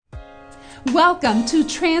Welcome to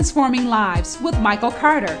Transforming Lives with Michael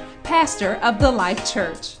Carter, pastor of The Life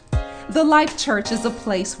Church. The Life Church is a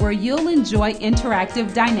place where you'll enjoy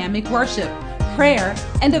interactive, dynamic worship, prayer,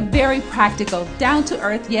 and a very practical,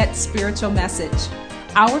 down-to-earth yet spiritual message.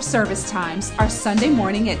 Our service times are Sunday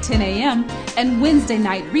morning at 10 a.m. and Wednesday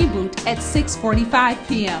night reboot at 6:45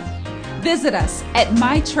 p.m. Visit us at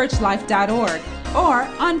mychurchlife.org or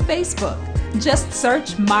on Facebook. Just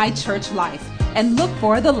search My Church Life and look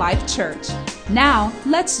for The Life Church. Now,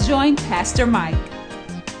 let's join Pastor Mike.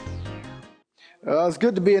 It's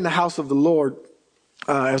good to be in the house of the Lord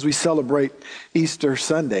as we celebrate Easter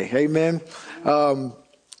Sunday. Amen.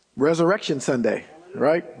 Resurrection Sunday,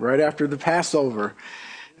 right? Right after the Passover.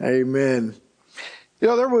 Amen. You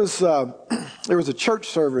know, there was a church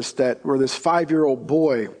service where this 5-year-old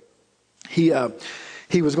boy, he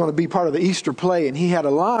was going to be part of the Easter play, and he had a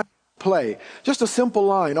line. Play just a simple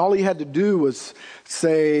line. All he had to do was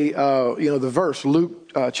say, the verse,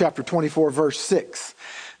 Luke chapter 24, verse 6,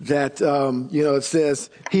 that, it says,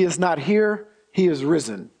 "He is not here, he is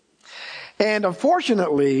risen." And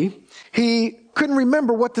unfortunately, he couldn't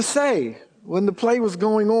remember what to say when the play was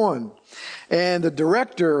going on. And the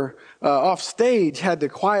director off stage had to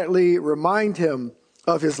quietly remind him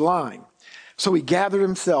of his line. So he gathered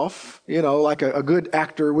himself, like a good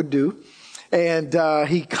actor would do. And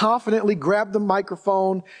he confidently grabbed the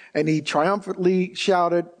microphone and he triumphantly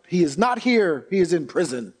shouted, "He is not here, he is in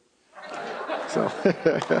prison." So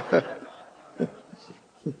I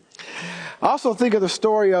also think of the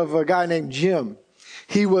story of a guy named Jim.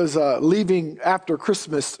 He was leaving after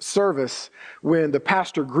Christmas service when the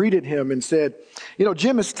pastor greeted him and said,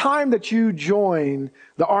 "Jim, it's time that you join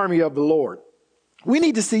the army of the Lord. We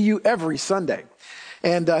need to see you every Sunday."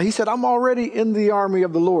 And he said, "I'm already in the army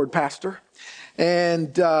of the Lord, Pastor."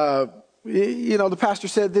 And, the pastor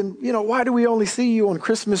said, "Then, why do we only see you on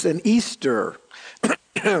Christmas and Easter?"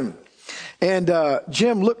 And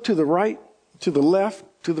Jim looked to the right, to the left,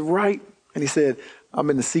 to the right, and he said, "I'm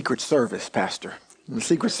in the Secret Service, Pastor. In the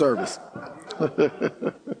Secret Service."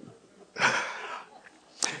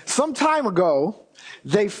 Some time ago,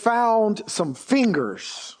 they found some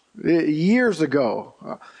fingers. Years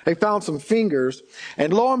ago, they found some fingers,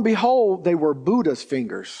 and lo and behold, they were Buddha's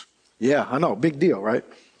fingers. Yeah, I know, big deal, right?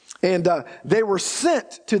 And they were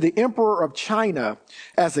sent to the Emperor of China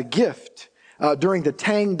as a gift during the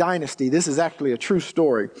Tang Dynasty. This is actually a true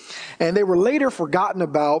story. And they were later forgotten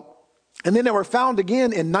about, and then they were found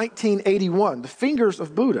again in 1981, the fingers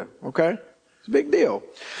of Buddha, okay? It's a big deal.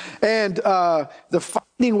 And the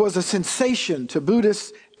finding was a sensation to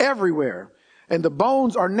Buddhists everywhere. And the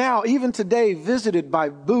bones are now, even today, visited by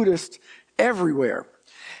Buddhists everywhere.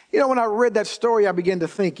 When I read that story, I began to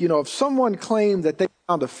think, if someone claimed that they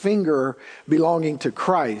found a finger belonging to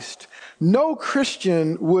Christ, no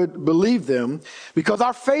Christian would believe them, because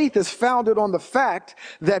our faith is founded on the fact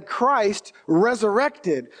that Christ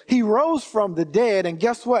resurrected. He rose from the dead, and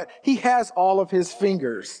guess what? He has all of his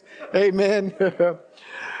fingers. Amen.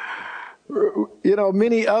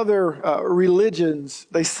 Many other religions,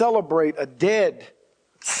 they celebrate a dead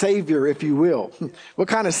savior, if you will. What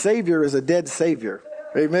kind of savior is a dead savior?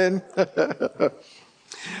 Amen.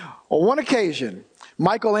 On one occasion,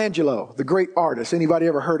 Michelangelo, the great artist, anybody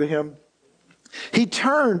ever heard of him? He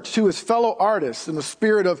turned to his fellow artists in the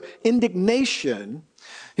spirit of indignation.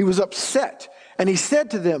 He was upset. And he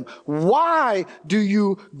said to them, "Why do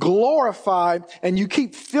you glorify and you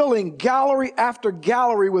keep filling gallery after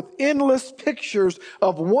gallery with endless pictures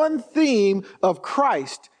of one theme of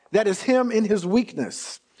Christ, that is him in his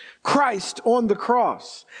weakness? Christ on the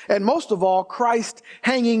cross, and most of all, Christ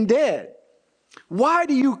hanging dead. Why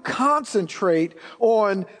do you concentrate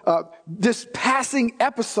on this passing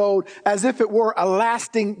episode as if it were a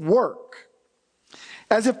lasting work?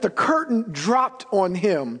 As if the curtain dropped on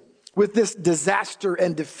him with this disaster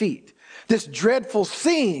and defeat, this dreadful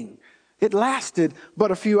scene. It lasted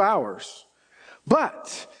but a few hours.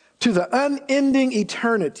 But to the unending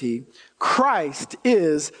eternity, Christ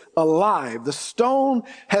is alive. The stone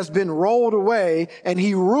has been rolled away, and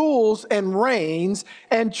he rules and reigns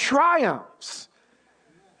and triumphs."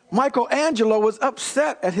 Michelangelo was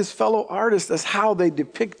upset at his fellow artists as how they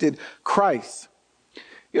depicted Christ.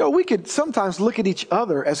 We could sometimes look at each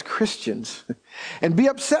other as Christians and be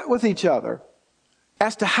upset with each other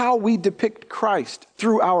as to how we depict Christ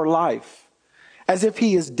through our life. As if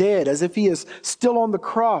he is dead, as if he is still on the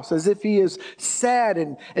cross, as if he is sad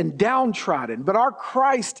and downtrodden. But our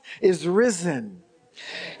Christ is risen.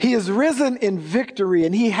 He is risen in victory,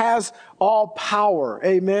 and he has all power.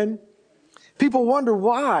 Amen. People wonder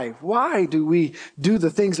why. Why do we do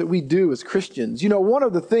the things that we do as Christians? You know, one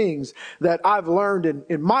of the things that I've learned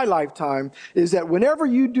in my lifetime is that whenever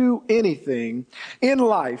you do anything in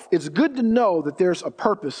life, it's good to know that there's a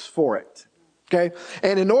purpose for it. Okay?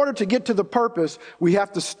 And in order to get to the purpose, we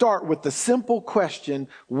have to start with the simple question,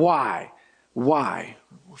 why? Why?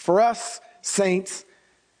 For us saints,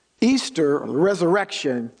 Easter, or the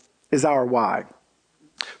resurrection, is our why.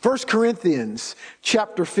 1 Corinthians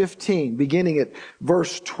chapter 15, beginning at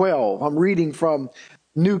verse 12. I'm reading from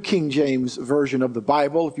New King James Version of the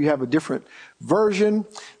Bible. If you have a different version,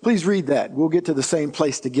 please read that. We'll get to the same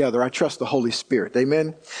place together. I trust the Holy Spirit.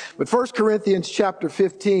 Amen. But 1 Corinthians chapter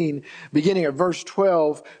 15, beginning at verse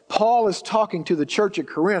 12, Paul is talking to the church at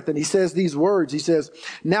Corinth, and he says these words. He says,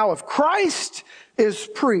 "Now if Christ is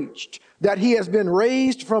preached that he has been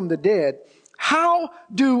raised from the dead, how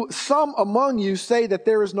do some among you say that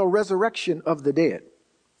there is no resurrection of the dead?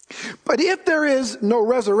 But if there is no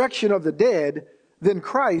resurrection of the dead, then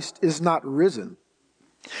Christ is not risen.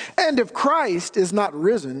 And if Christ is not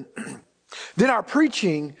risen, then our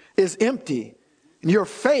preaching is empty, and your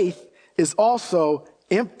faith is also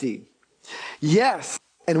empty. Yes,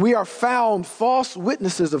 and we are found false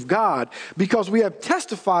witnesses of God, because we have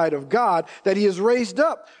testified of God that he is raised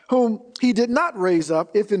up, whom he did not raise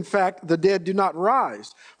up, if in fact the dead do not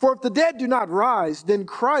rise. For if the dead do not rise, then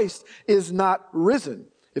Christ is not risen.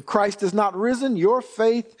 If Christ is not risen, your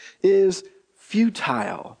faith is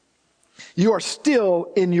futile. You are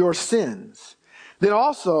still in your sins. Then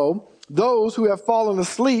also those who have fallen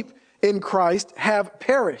asleep in Christ have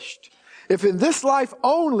perished. If in this life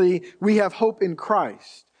only we have hope in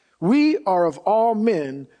Christ, we are of all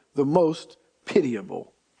men the most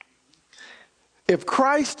pitiable." If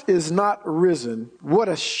Christ is not risen, what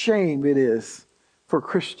a shame it is for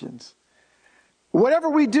Christians. Whatever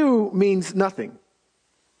we do means nothing.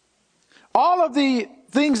 All of the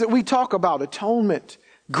things that we talk about, atonement,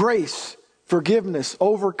 grace, forgiveness,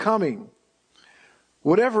 overcoming,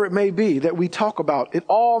 whatever it may be that we talk about, it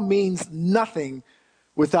all means nothing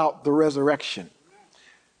without the resurrection.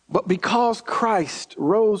 But because Christ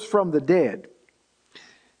rose from the dead,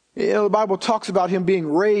 you know, the Bible talks about him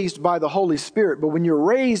being raised by the Holy Spirit. But when you're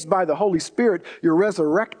raised by the Holy Spirit, you're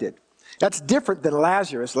resurrected. That's different than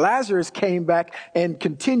Lazarus. Lazarus came back and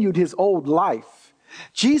continued his old life.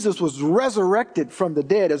 Jesus was resurrected from the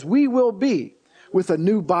dead, as we will be, with a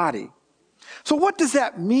new body. So what does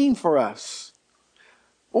that mean for us?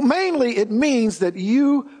 Well, mainly it means that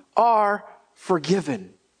you are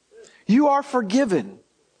forgiven. You are forgiven.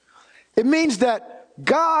 It means that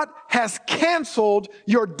God has canceled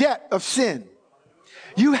your debt of sin.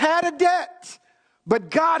 You had a debt,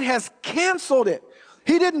 but God has canceled it.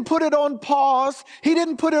 He didn't put it on pause. He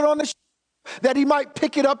didn't put it on the that he might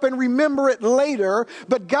pick it up and remember it later,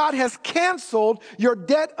 but God has canceled your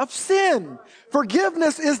debt of sin.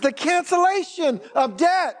 Forgiveness is the cancellation of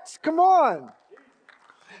debts. Come on.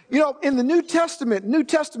 You know, in the New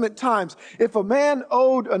Testament times, if a man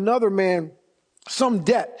owed another man some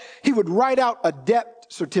debt, he would write out a debt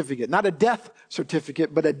certificate, not a death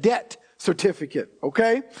certificate, but a debt certificate,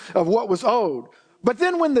 okay, of what was owed. But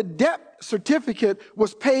then when the debt certificate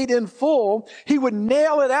was paid in full, he would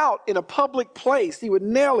nail it out in a public place. He would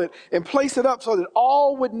nail it and place it up so that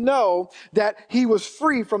all would know that he was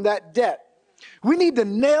free from that debt. We need to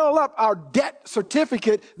nail up our debt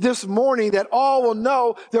certificate this morning, that all will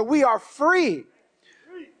know that we are free.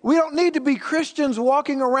 We don't need to be Christians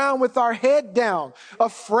walking around with our head down,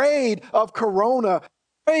 afraid of corona,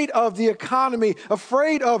 afraid of the economy,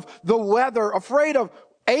 afraid of the weather, afraid of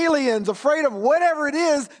aliens, afraid of whatever it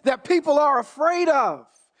is that people are afraid of.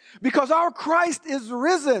 Because our Christ is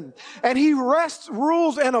risen, and he rests,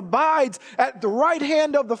 rules, and abides at the right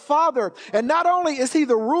hand of the Father. And not only is he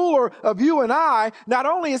the ruler of you and I, not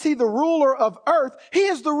only is he the ruler of earth, he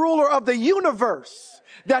is the ruler of the universe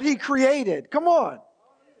that he created. Come on.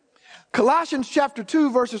 Colossians chapter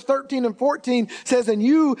 2 verses 13 and 14 says, "And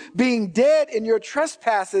you being dead in your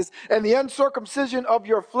trespasses and the uncircumcision of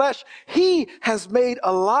your flesh, he has made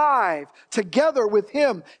alive together with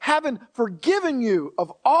him, having forgiven you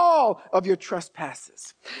of all of your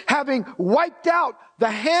trespasses, having wiped out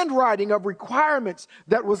the handwriting of requirements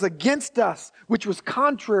that was against us, which was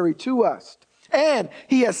contrary to us. And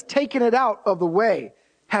he has taken it out of the way,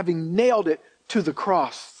 having nailed it to the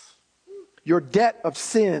cross." Your debt of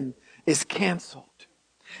sin is canceled.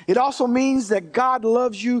 It also means that God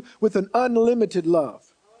loves you with an unlimited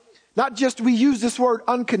love. Not just we use this word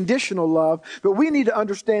unconditional love, but we need to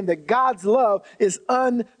understand that God's love is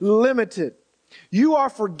unlimited. You are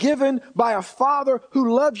forgiven by a Father who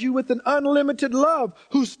loves you with an unlimited love,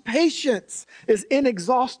 whose patience is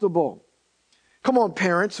inexhaustible. Come on,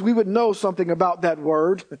 parents, we would know something about that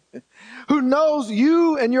word. Who knows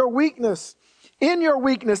you and your weakness, in your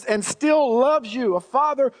weakness, and still loves you. A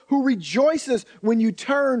father who rejoices when you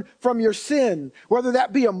turn from your sin, whether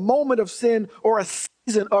that be a moment of sin or a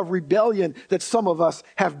season of rebellion that some of us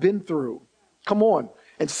have been through. Come on,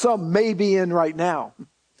 and some may be in right now.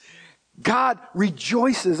 God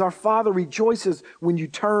rejoices, our Father rejoices when you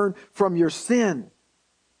turn from your sin.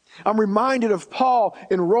 I'm reminded of Paul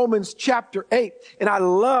in Romans chapter 8, and I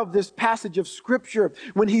love this passage of scripture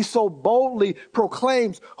when he so boldly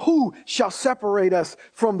proclaims, who shall separate us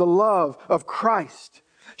from the love of Christ?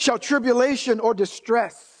 Shall tribulation or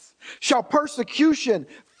distress? Shall persecution,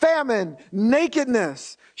 famine,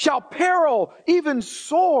 nakedness? Shall peril, even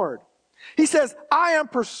sword? He says, I am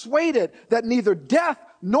persuaded that neither death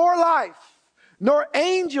nor life, nor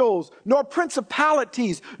angels, nor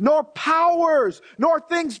principalities, nor powers, nor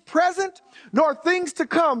things present, nor things to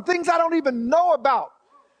come, things I don't even know about,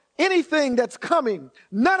 anything that's coming,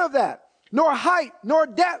 none of that, nor height, nor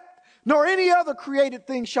depth, nor any other created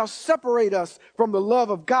thing shall separate us from the love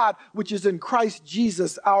of God, which is in Christ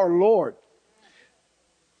Jesus our Lord.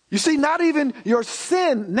 You see, not even your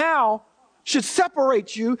sin now should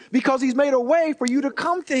separate you, because he's made a way for you to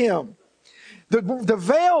come to him. The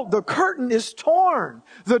veil, the curtain is torn.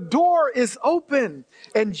 The door is open.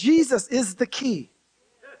 And Jesus is the key.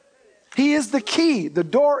 He is the key. The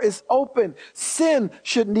door is open. Sin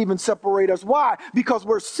shouldn't even separate us. Why? Because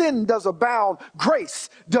where sin does abound, grace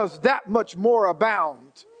does that much more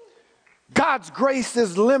abound. God's grace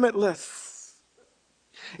is limitless.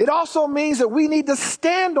 It also means that we need to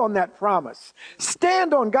stand on that promise.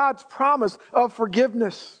 Stand on God's promise of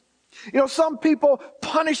forgiveness. You know, some people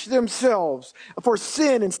punish themselves for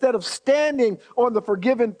sin instead of standing on the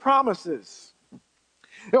forgiven promises.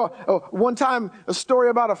 You know, one time, a story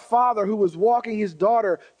about a father who was walking his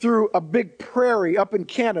daughter through a big prairie up in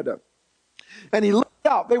Canada. And he looked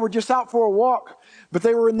out. They were just out for a walk, but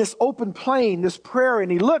they were in this open plain, this prairie.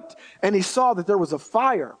 And he looked and he saw that there was a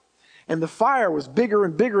fire. And the fire was bigger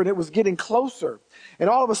and bigger, and it was getting closer. And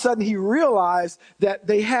all of a sudden, he realized that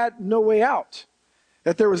they had no way out.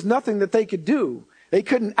 That there was nothing that they could do. They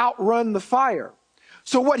couldn't outrun the fire.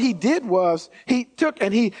 So what he did was he took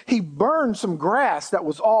and he burned some grass that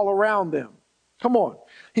was all around them. Come on.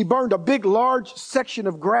 He burned a big, large section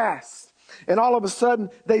of grass. And all of a sudden,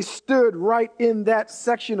 they stood right in that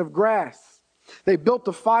section of grass. They built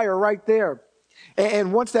a fire right there.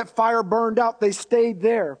 And once that fire burned out, they stayed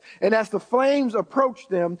there. And as the flames approached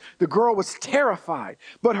them, the girl was terrified.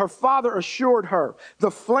 But her father assured her, the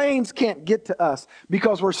flames can't get to us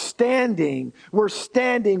because we're standing where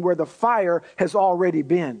the fire has already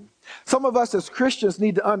been. Some of us as Christians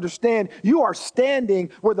need to understand you are standing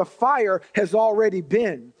where the fire has already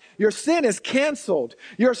been. Your sin is canceled.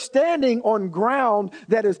 You're standing on ground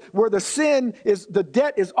that is where the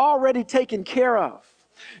debt is already taken care of.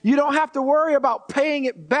 You don't have to worry about paying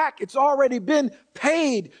it back. It's already been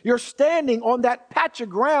paid. You're standing on that patch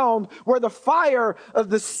of ground where the fire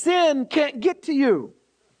of the sin can't get to you.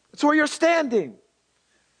 That's where you're standing.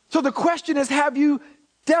 So the question is, have you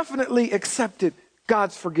definitely accepted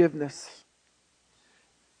God's forgiveness?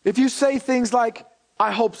 If you say things like,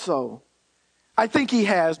 I hope so. I think he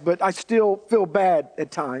has, but I still feel bad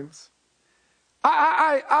at times.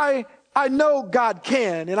 I know God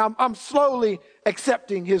can, and I'm slowly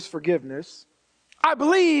accepting his forgiveness. I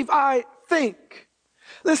believe, I think.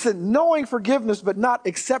 Listen, knowing forgiveness but not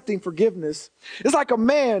accepting forgiveness is like a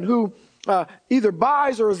man who either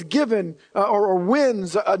buys or is given or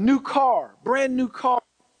wins a new car, brand new car.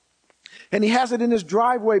 And he has it in his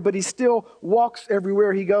driveway, but he still walks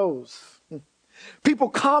everywhere he goes. People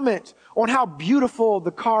comment on how beautiful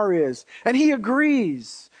the car is, and he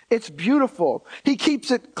agrees. It's beautiful. He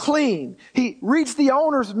keeps it clean. He reads the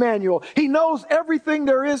owner's manual. He knows everything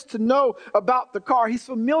there is to know about the car. He's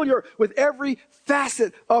familiar with every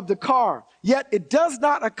facet of the car. Yet it does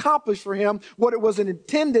not accomplish for him what it was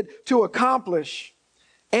intended to accomplish.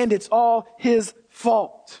 And it's all his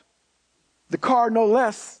fault. The car, no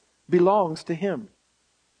less, belongs to him.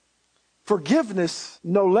 Forgiveness,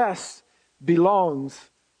 no less, belongs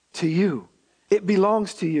to you. It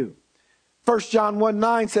belongs to you. 1 John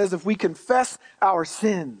 1:9 says, if we confess our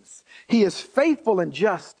sins, he is faithful and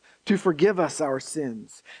just to forgive us our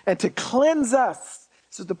sins and to cleanse us.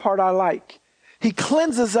 This is the part I like. He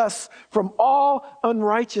cleanses us from all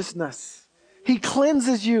unrighteousness. He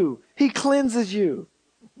cleanses you. He cleanses you.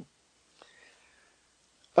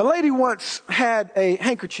 A lady once had a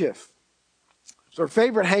handkerchief. It's her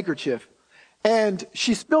favorite handkerchief. And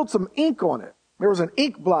she spilled some ink on it. There was an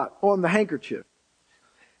ink blot on the handkerchief.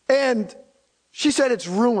 And She said it's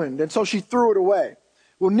ruined, and so she threw it away.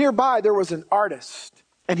 Well, nearby there was an artist,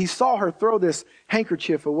 and he saw her throw this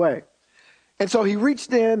handkerchief away. And so he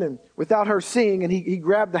reached in, and without her seeing, and he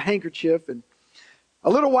grabbed the handkerchief, and a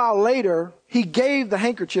little while later, he gave the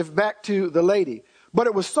handkerchief back to the lady. But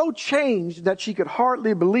it was so changed that she could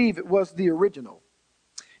hardly believe it was the original.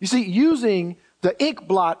 You see, using the ink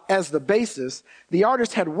blot as the basis, the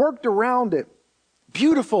artist had worked around it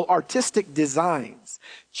beautiful artistic designs,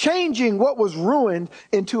 changing what was ruined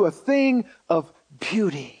into a thing of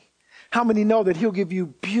beauty. How many know that he'll give you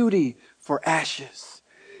beauty for ashes?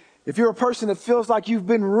 If you're a person that feels like you've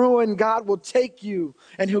been ruined, God will take you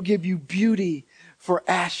and he'll give you beauty for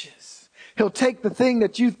ashes. He'll take the thing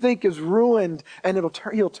that you think is ruined and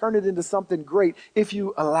he'll turn it into something great if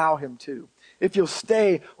you allow him to. If you'll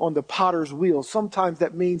stay on the potter's wheel. Sometimes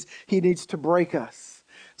that means he needs to break us.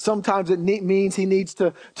 Sometimes it means he needs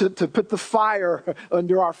to put the fire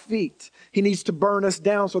under our feet. He needs to burn us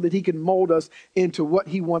down so that he can mold us into what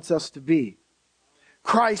he wants us to be.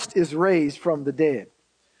 Christ is raised from the dead.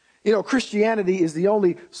 You know, Christianity is the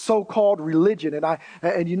only so-called religion,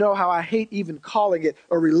 and you know how I hate even calling it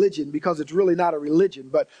a religion because it's really not a religion.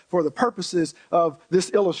 But for the purposes of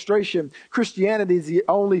this illustration, Christianity is the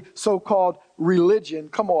only so-called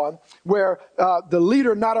religion, where the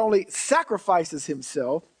leader not only sacrifices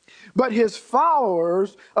himself, but his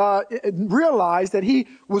followers realize that he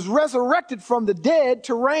was resurrected from the dead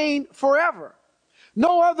to reign forever.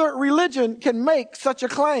 No other religion can make such a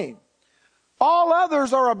claim. All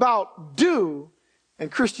others are about do,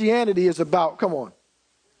 and Christianity is about,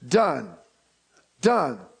 done.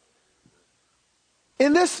 Done.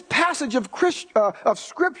 In this passage of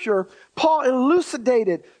Scripture, Paul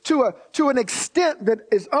elucidated to an extent that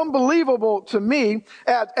is unbelievable to me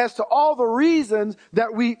as to all the reasons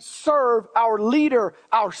that we serve our leader,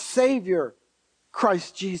 our Savior,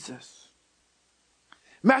 Christ Jesus.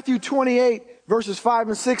 Matthew 28, verses 5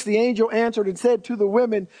 and 6, the angel answered and said to the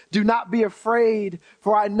women, "Do not be afraid,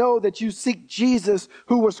 for I know that you seek Jesus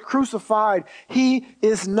who was crucified. He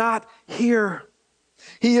is not here.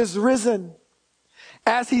 He is risen.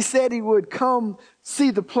 As he said he would, come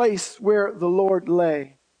see the place where the Lord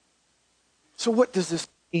lay." So what does this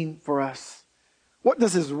mean for us? What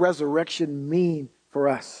does his resurrection mean for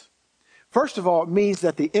us? First of all, it means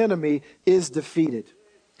that the enemy is defeated.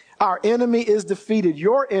 Our enemy is defeated.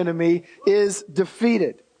 Your enemy is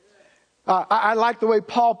defeated. I like the way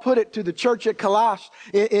Paul put it to the church at Colossus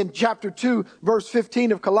in chapter 2, verse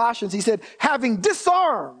 15 of Colossians. He said, having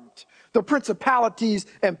disarmed the principalities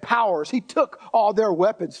and powers, he took all their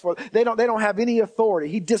weapons. They don't have any authority.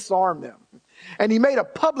 He disarmed them. And he made a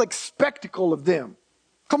public spectacle of them.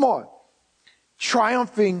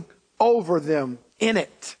 Triumphing over them in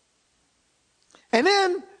it. And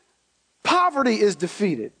then poverty is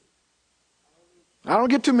defeated. I don't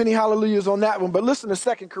get too many hallelujahs on that one, but listen to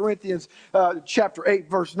 2 Corinthians chapter 8,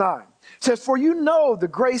 verse 9. It says, "For you know the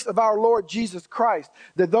grace of our Lord Jesus Christ,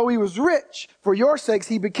 that though he was rich, for your sakes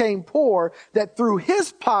he became poor, that through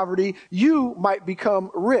his poverty you might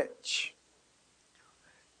become rich."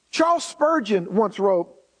 Charles Spurgeon once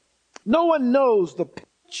wrote, "No one knows the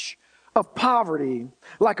pitch of poverty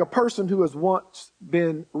like a person who has once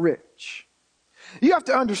been rich." You have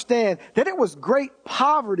to understand that it was great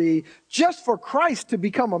poverty just for Christ to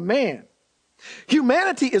become a man.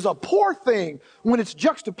 Humanity is a poor thing when it's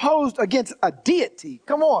juxtaposed against a deity.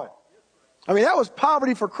 That was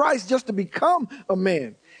poverty for Christ just to become a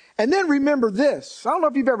man. And then remember this. I don't know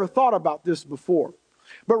if you've ever thought about this before,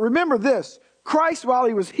 but remember this. Christ, while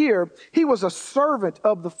he was here, he was a servant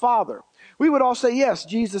of the Father. We would all say, yes,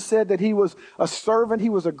 Jesus said that he was a servant. He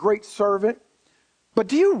was a great servant. But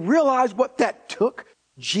do you realize what that took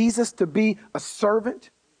Jesus to be a servant?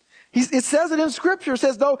 It says it in Scripture. It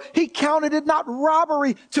says, though he counted it not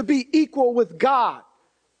robbery to be equal with God.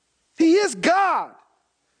 He is God.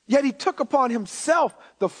 Yet he took upon himself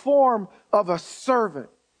the form of a servant.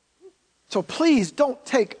 So please don't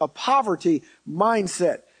take a poverty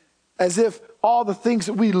mindset as if all the things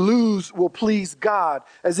that we lose will please God.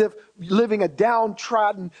 As if living a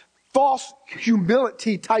downtrodden, false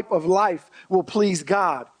humility type of life will please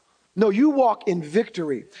God. No, you walk in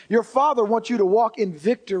victory. Your Father wants you to walk in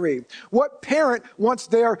victory. What parent wants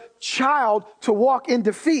their child to walk in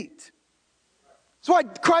defeat? That's why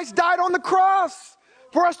Christ died on the cross,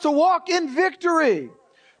 for us to walk in victory.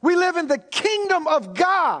 We live in the kingdom of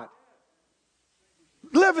God.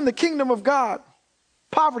 Live in the kingdom of God.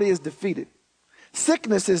 Poverty is defeated.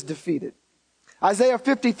 Sickness is defeated. Isaiah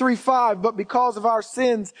 53:5, but because of our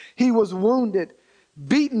sins, he was wounded,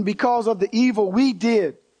 beaten because of the evil we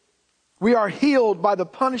did. We are healed by the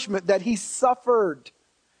punishment that he suffered.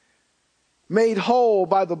 made whole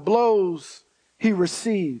by the blows he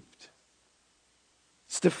received.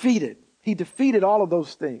 It's defeated. He defeated all of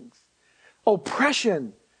those things.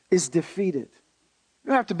 Oppression is defeated. You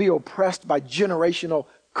don't have to be oppressed by generational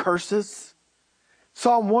curses.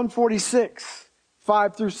 Psalm 146,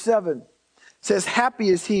 5 through 7 says, happy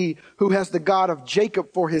is he who has the God of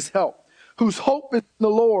Jacob for his help, whose hope is in the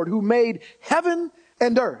Lord, who made heaven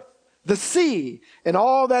and earth, the sea and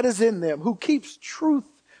all that is in them, who keeps truth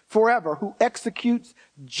forever, who executes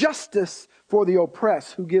justice for the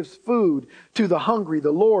oppressed, who gives food to the hungry.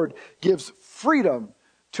 The Lord gives freedom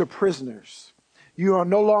to prisoners. You are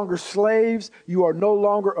no longer slaves. You are no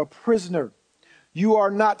longer a prisoner. You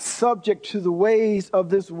are not subject to the ways of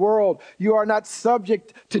this world. You are not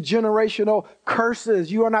subject to generational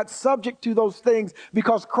curses. You are not subject to those things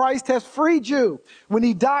because Christ has freed you. When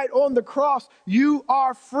he died on the cross, you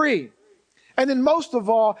are free. And then most of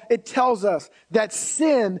all, it tells us that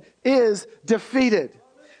sin is defeated.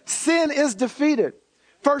 Sin is defeated.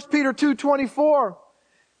 1 Peter 2:24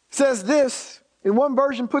 says this. In one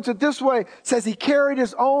version puts it this way, says he carried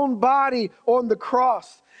his own body on the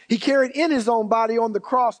cross. He carried in his own body on the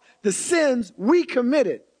cross the sins we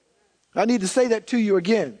committed. I need to say that to you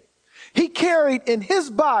again. He carried in his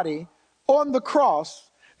body on the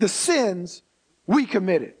cross the sins we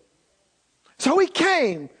committed. So he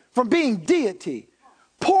came from being deity,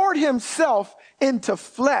 poured himself into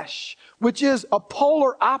flesh, which is a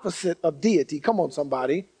polar opposite of deity. Come on,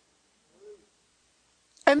 somebody.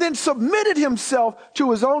 And then submitted himself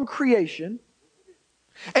to his own creation.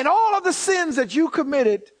 And all of the sins that you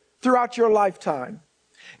committed throughout your lifetime,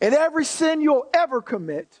 and every sin you'll ever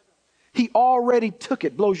commit, he already took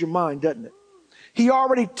it. Blows your mind, doesn't it? He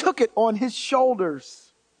already took it on his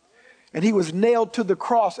shoulders. And he was nailed to the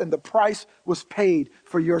cross, and the price was paid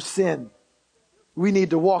for your sin. We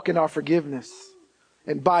need to walk in our forgiveness.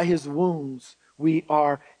 And by his wounds, we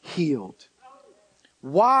are healed.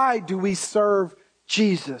 Why do we serve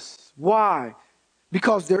Jesus? Why?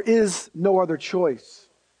 Because there is no other choice.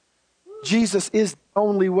 Jesus is the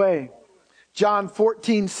only way. John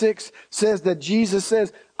 14:6 says that Jesus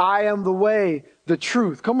says, I am the way, the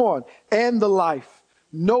truth, come on, and the life.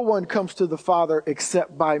 No one comes to the Father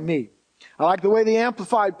except by me. I like the way the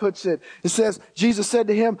Amplified puts it. It says, Jesus said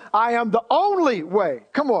to him, I am the only way,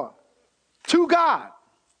 come on, to God,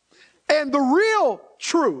 and the real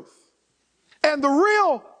truth, and the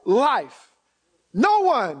real life. No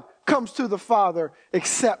one comes to the Father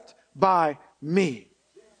except by me.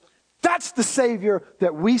 That's the Savior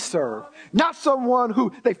that we serve. Not someone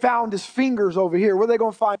who they found his fingers over here. Where are they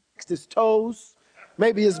going to find next? His toes?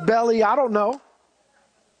 Maybe his belly? I don't know.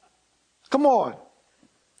 Come on.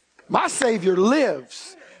 My Savior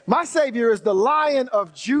lives. My Savior is the Lion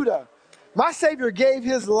of Judah. My Savior gave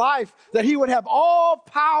his life that he would have all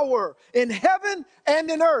power in heaven and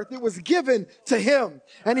in earth. It was given to him.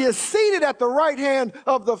 And he is seated at the right hand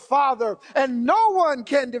of the Father. And no one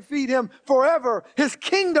can defeat him forever. His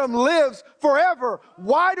kingdom lives forever.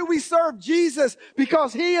 Why do we serve Jesus?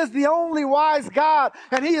 Because he is the only wise God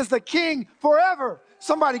and he is the King forever.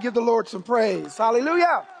 Somebody give the Lord some praise.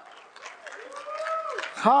 Hallelujah.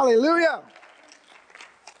 Hallelujah.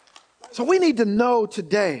 So we need to know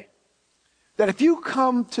today that if you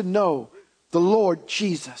come to know the Lord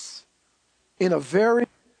Jesus in a very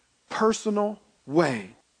personal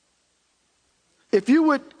way, if you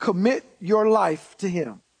would commit your life to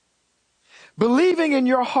him, believing in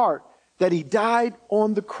your heart that he died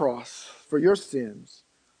on the cross for your sins,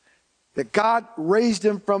 that God raised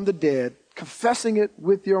him from the dead, confessing it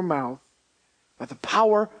with your mouth by the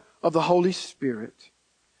power of the Holy Spirit,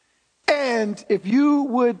 and if you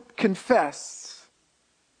would confess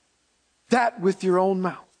that with your own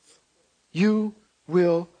mouth, you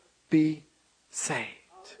will be saved.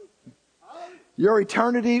 Your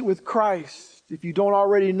eternity with Christ, if you don't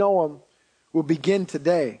already know him, will begin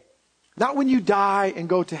today. Not when you die and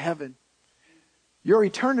go to heaven. Your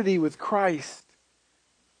eternity with Christ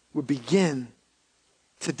will begin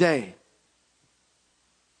today.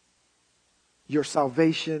 Your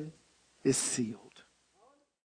salvation is sealed.